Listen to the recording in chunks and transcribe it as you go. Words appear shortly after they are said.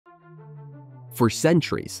For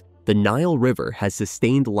centuries, the Nile River has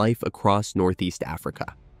sustained life across Northeast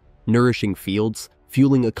Africa, nourishing fields,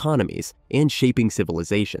 fueling economies, and shaping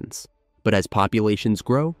civilizations. But as populations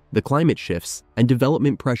grow, the climate shifts, and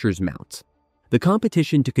development pressures mount. The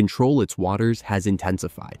competition to control its waters has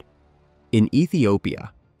intensified. In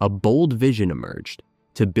Ethiopia, a bold vision emerged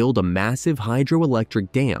to build a massive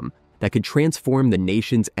hydroelectric dam that could transform the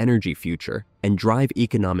nation's energy future and drive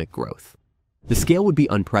economic growth. The scale would be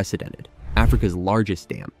unprecedented, Africa's largest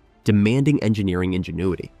dam, demanding engineering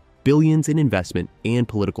ingenuity, billions in investment, and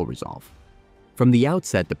political resolve. From the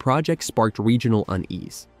outset, the project sparked regional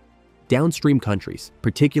unease. Downstream countries,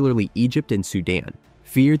 particularly Egypt and Sudan,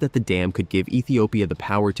 feared that the dam could give Ethiopia the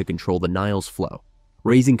power to control the Nile's flow,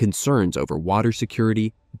 raising concerns over water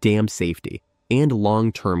security, dam safety, and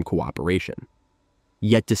long-term cooperation.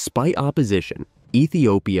 Yet despite opposition,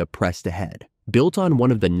 Ethiopia pressed ahead. Built on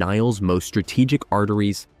one of the Nile's most strategic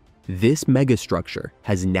arteries, this megastructure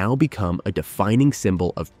has now become a defining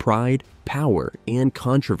symbol of pride, power, and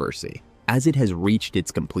controversy as it has reached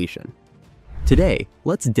its completion. Today,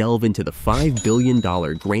 let's delve into the $5 billion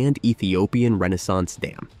Grand Ethiopian Renaissance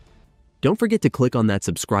Dam. Don't forget to click on that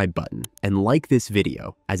subscribe button and like this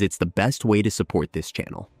video, as it's the best way to support this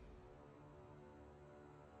channel.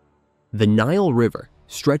 The Nile River,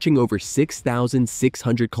 stretching over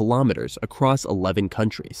 6,600 kilometers across 11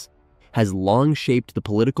 countries, has long shaped the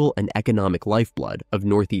political and economic lifeblood of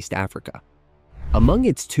Northeast Africa. Among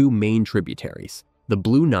its two main tributaries, the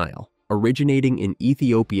Blue Nile, originating in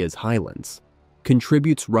Ethiopia's highlands,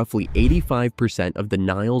 contributes roughly 85% of the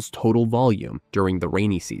Nile's total volume during the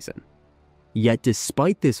rainy season. Yet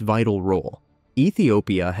despite this vital role,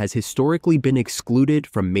 Ethiopia has historically been excluded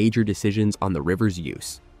from major decisions on the river's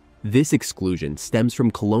use. This exclusion stems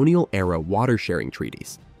from colonial-era water-sharing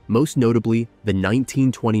treaties, most notably the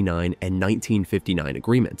 1929 and 1959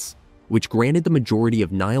 agreements, which granted the majority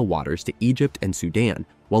of Nile waters to Egypt and Sudan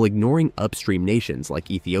while ignoring upstream nations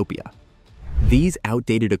like Ethiopia. These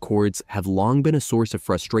outdated accords have long been a source of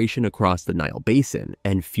frustration across the Nile basin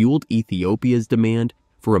and fueled Ethiopia's demand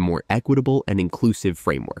for a more equitable and inclusive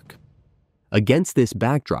framework. Against this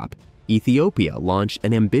backdrop, Ethiopia launched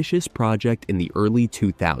an ambitious project in the early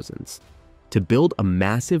 2000s to build a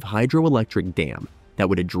massive hydroelectric dam that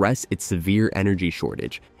would address its severe energy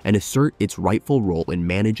shortage and assert its rightful role in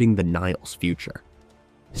managing the Nile's future.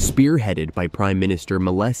 Spearheaded by Prime Minister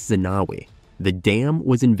Meles Zenawi, the dam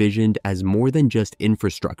was envisioned as more than just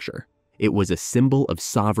infrastructure. It was a symbol of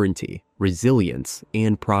sovereignty, resilience,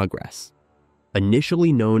 and progress.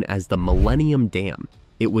 Initially known as the Millennium Dam,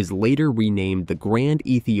 it was later renamed the Grand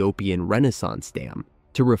Ethiopian Renaissance Dam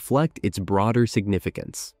to reflect its broader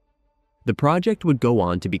significance. The project would go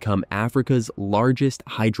on to become Africa's largest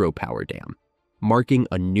hydropower dam, marking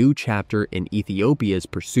a new chapter in Ethiopia's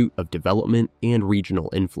pursuit of development and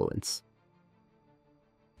regional influence.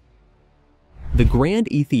 The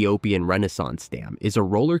Grand Ethiopian Renaissance Dam is a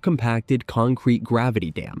roller-compacted concrete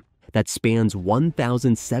gravity dam that spans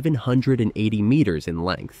 1,780 meters in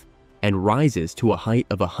length and rises to a height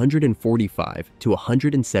of 145 to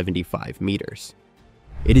 175 meters.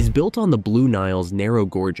 It is built on the Blue Nile's narrow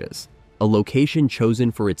gorges, a location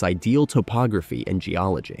chosen for its ideal topography and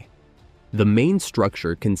geology. The main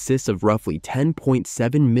structure consists of roughly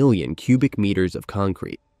 10.7 million cubic meters of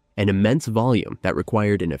concrete, an immense volume that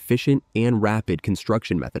required an efficient and rapid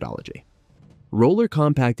construction methodology. Roller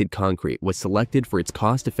compacted concrete was selected for its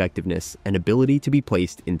cost-effectiveness and ability to be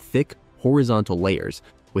placed in thick, horizontal layers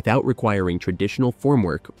without requiring traditional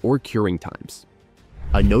formwork or curing times.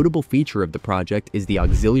 A notable feature of the project is the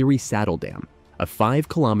auxiliary saddle dam, a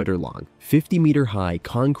 5-kilometer-long, 50-meter-high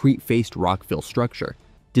concrete-faced rockfill structure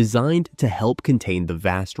designed to help contain the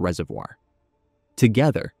vast reservoir.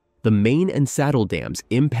 Together, the main and saddle dams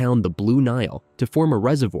impound the Blue Nile to form a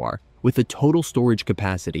reservoir with a total storage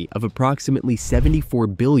capacity of approximately 74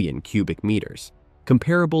 billion cubic meters,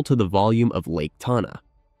 comparable to the volume of Lake Tana,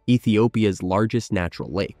 Ethiopia's largest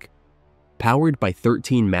natural lake. Powered by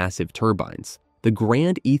 13 massive turbines, the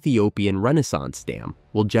Grand Ethiopian Renaissance Dam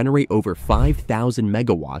will generate over 5,000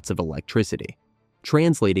 megawatts of electricity,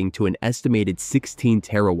 translating to an estimated 16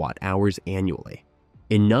 terawatt-hours annually,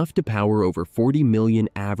 enough to power over 40 million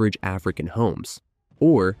average African homes,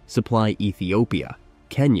 or supply Ethiopia,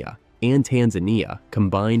 Kenya, and Tanzania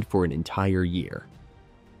combined for an entire year.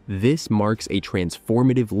 This marks a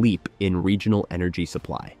transformative leap in regional energy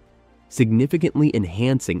supply, significantly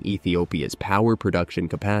enhancing Ethiopia's power production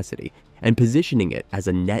capacity and positioning it as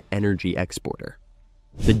a net energy exporter.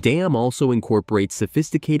 The dam also incorporates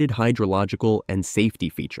sophisticated hydrological and safety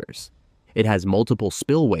features. It has multiple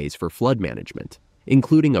spillways for flood management,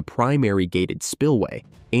 including a primary gated spillway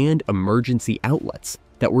and emergency outlets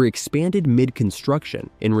that were expanded mid-construction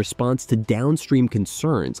in response to downstream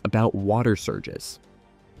concerns about water surges.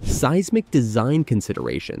 Seismic design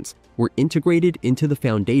considerations were integrated into the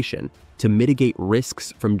foundation to mitigate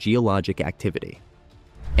risks from geologic activity.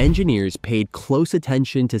 Engineers paid close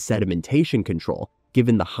attention to sedimentation control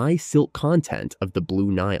given the high silt content of the Blue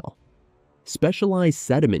Nile. Specialized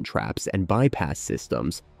sediment traps and bypass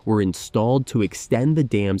systems were installed to extend the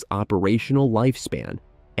dam's operational lifespan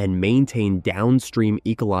and maintain downstream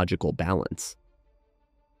ecological balance.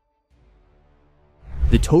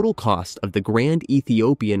 The total cost of the Grand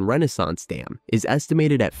Ethiopian Renaissance Dam is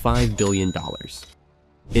estimated at $5 billion.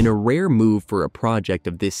 In a rare move for a project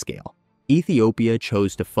of this scale, Ethiopia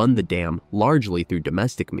chose to fund the dam largely through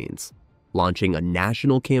domestic means, launching a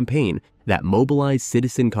national campaign that mobilized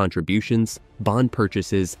citizen contributions, bond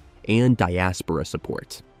purchases, and diaspora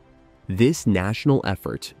support. This national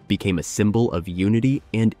effort became a symbol of unity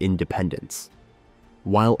and independence.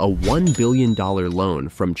 While a $1 billion loan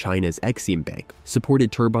from China's Exim Bank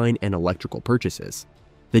supported turbine and electrical purchases,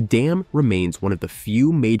 the dam remains one of the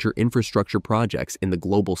few major infrastructure projects in the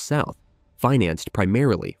Global South financed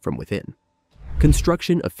primarily from within.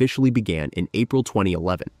 Construction officially began in April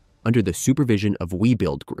 2011 under the supervision of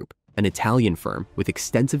WeBuild Group, an Italian firm with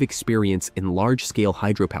extensive experience in large-scale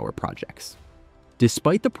hydropower projects.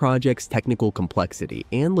 Despite the project's technical complexity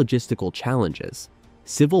and logistical challenges,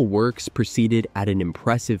 civil works proceeded at an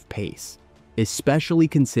impressive pace, especially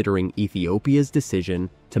considering Ethiopia's decision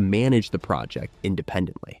to manage the project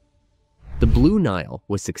independently. The Blue Nile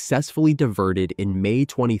was successfully diverted in May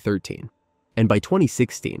 2013, and by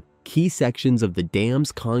 2016, key sections of the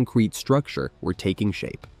dam's concrete structure were taking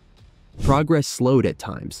shape. Progress slowed at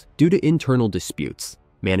times due to internal disputes,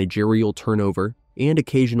 managerial turnover, and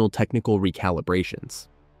occasional technical recalibrations.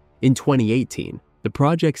 In 2018, the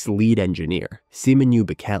project's lead engineer, Simenu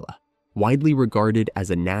Bekele, widely regarded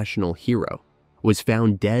as a national hero, was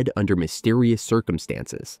found dead under mysterious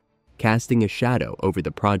circumstances, casting a shadow over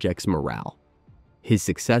the project's morale. His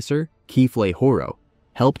successor, Kifle Horo,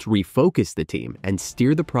 helped refocus the team and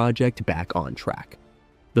steer the project back on track.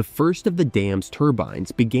 The first of the dam's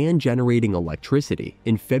turbines began generating electricity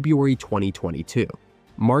in February 2022,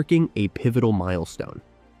 marking a pivotal milestone.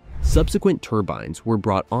 Subsequent turbines were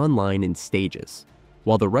brought online in stages,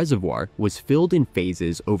 while the reservoir was filled in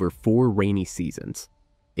phases over 4 rainy seasons.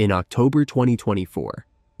 In October 2024,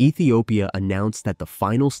 Ethiopia announced that the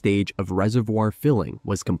final stage of reservoir filling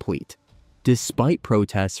was complete, despite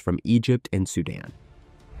protests from Egypt and Sudan.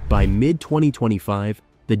 By mid-2025,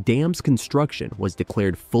 the dam's construction was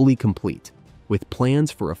declared fully complete, with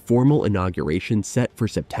plans for a formal inauguration set for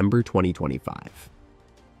September 2025.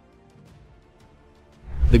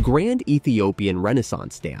 The Grand Ethiopian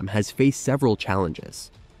Renaissance Dam has faced several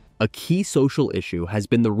challenges. A key social issue has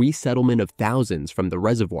been the resettlement of thousands from the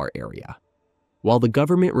reservoir area. While the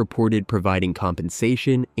government reported providing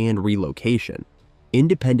compensation and relocation,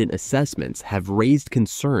 independent assessments have raised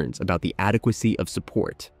concerns about the adequacy of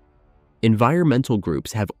support. Environmental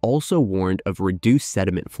groups have also warned of reduced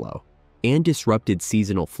sediment flow and disrupted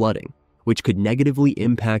seasonal flooding, which could negatively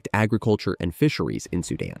impact agriculture and fisheries in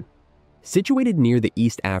Sudan. Situated near the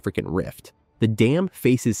East African Rift, the dam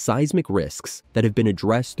faces seismic risks that have been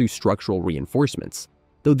addressed through structural reinforcements,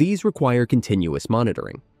 though these require continuous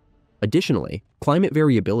monitoring. Additionally, climate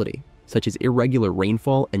variability, such as irregular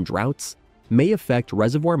rainfall and droughts, may affect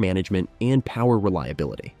reservoir management and power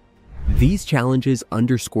reliability. These challenges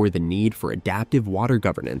underscore the need for adaptive water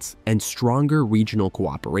governance and stronger regional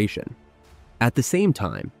cooperation. At the same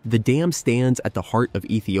time, the dam stands at the heart of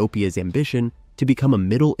Ethiopia's ambition to become a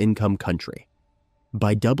middle-income country.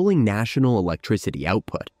 By doubling national electricity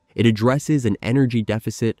output, it addresses an energy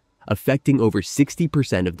deficit affecting over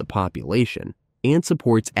 60% of the population and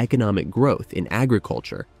supports economic growth in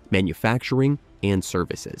agriculture, manufacturing, and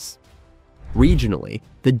services. Regionally,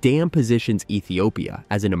 the dam positions Ethiopia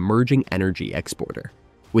as an emerging energy exporter,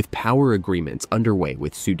 with power agreements underway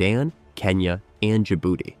with Sudan, Kenya, and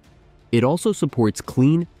Djibouti. It also supports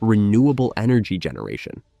clean, renewable energy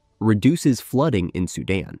generation, reduces flooding in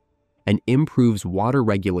Sudan, and improves water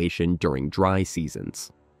regulation during dry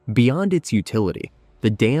seasons. Beyond its utility, the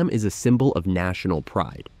dam is a symbol of national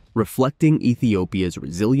pride, reflecting Ethiopia's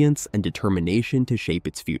resilience and determination to shape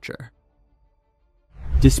its future.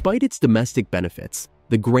 Despite its domestic benefits,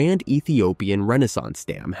 the Grand Ethiopian Renaissance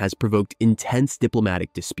Dam has provoked intense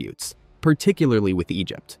diplomatic disputes, particularly with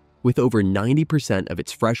Egypt. With over 90% of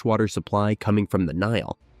its freshwater supply coming from the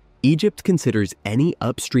Nile, Egypt considers any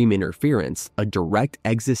upstream interference a direct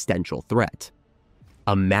existential threat.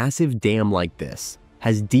 A massive dam like this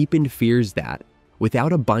has deepened fears that,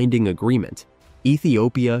 Without a binding agreement,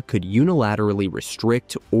 Ethiopia could unilaterally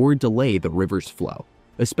restrict or delay the river's flow,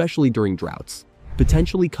 especially during droughts,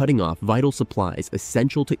 potentially cutting off vital supplies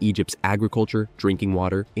essential to Egypt's agriculture, drinking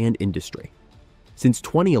water, and industry. Since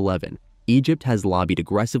 2011, Egypt has lobbied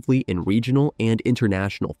aggressively in regional and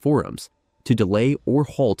international forums to delay or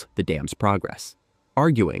halt the dam's progress,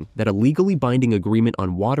 arguing that a legally binding agreement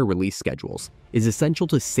on water release schedules is essential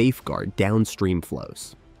to safeguard downstream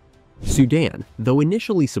flows. Sudan, though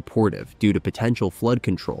initially supportive due to potential flood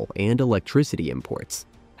control and electricity imports,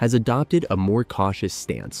 has adopted a more cautious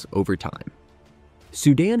stance over time.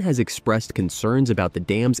 Sudan has expressed concerns about the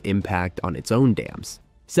dam's impact on its own dams,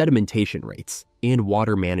 sedimentation rates, and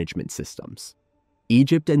water management systems.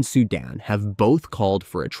 Egypt and Sudan have both called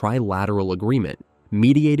for a trilateral agreement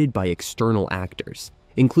mediated by external actors,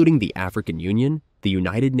 including the African Union, the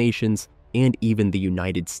United Nations, and even the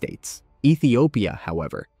United States. Ethiopia,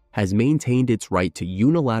 however, has maintained its right to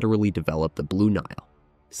unilaterally develop the Blue Nile,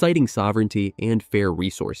 citing sovereignty and fair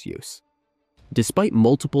resource use. Despite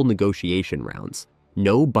multiple negotiation rounds,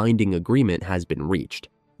 no binding agreement has been reached,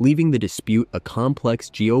 leaving the dispute a complex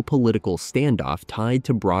geopolitical standoff tied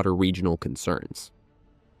to broader regional concerns.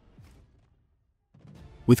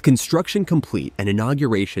 With construction complete and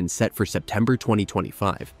inauguration set for September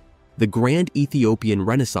 2025, the Grand Ethiopian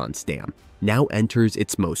Renaissance Dam now enters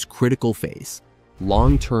its most critical phase,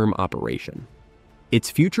 long-term operation. Its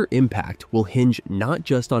future impact will hinge not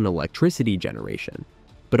just on electricity generation,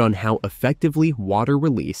 but on how effectively water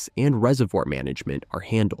release and reservoir management are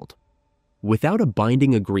handled. Without a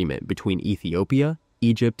binding agreement between Ethiopia,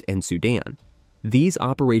 Egypt, and Sudan, these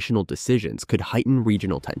operational decisions could heighten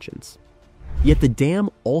regional tensions. Yet the dam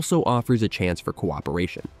also offers a chance for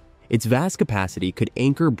cooperation. Its vast capacity could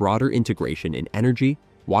anchor broader integration in energy,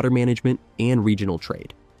 water management, and regional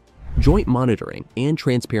trade. Joint monitoring and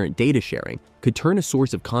transparent data sharing could turn a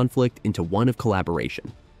source of conflict into one of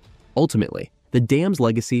collaboration. Ultimately, the dam's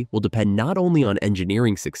legacy will depend not only on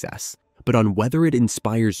engineering success, but on whether it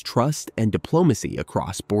inspires trust and diplomacy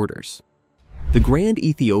across borders. The Grand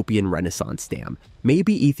Ethiopian Renaissance Dam may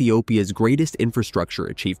be Ethiopia's greatest infrastructure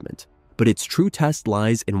achievement, but its true test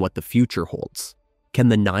lies in what the future holds. Can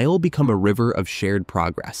the Nile become a river of shared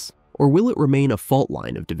progress, or will it remain a fault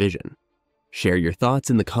line of division? Share your thoughts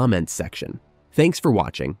in the comments section. Thanks for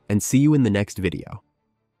watching, and see you in the next video.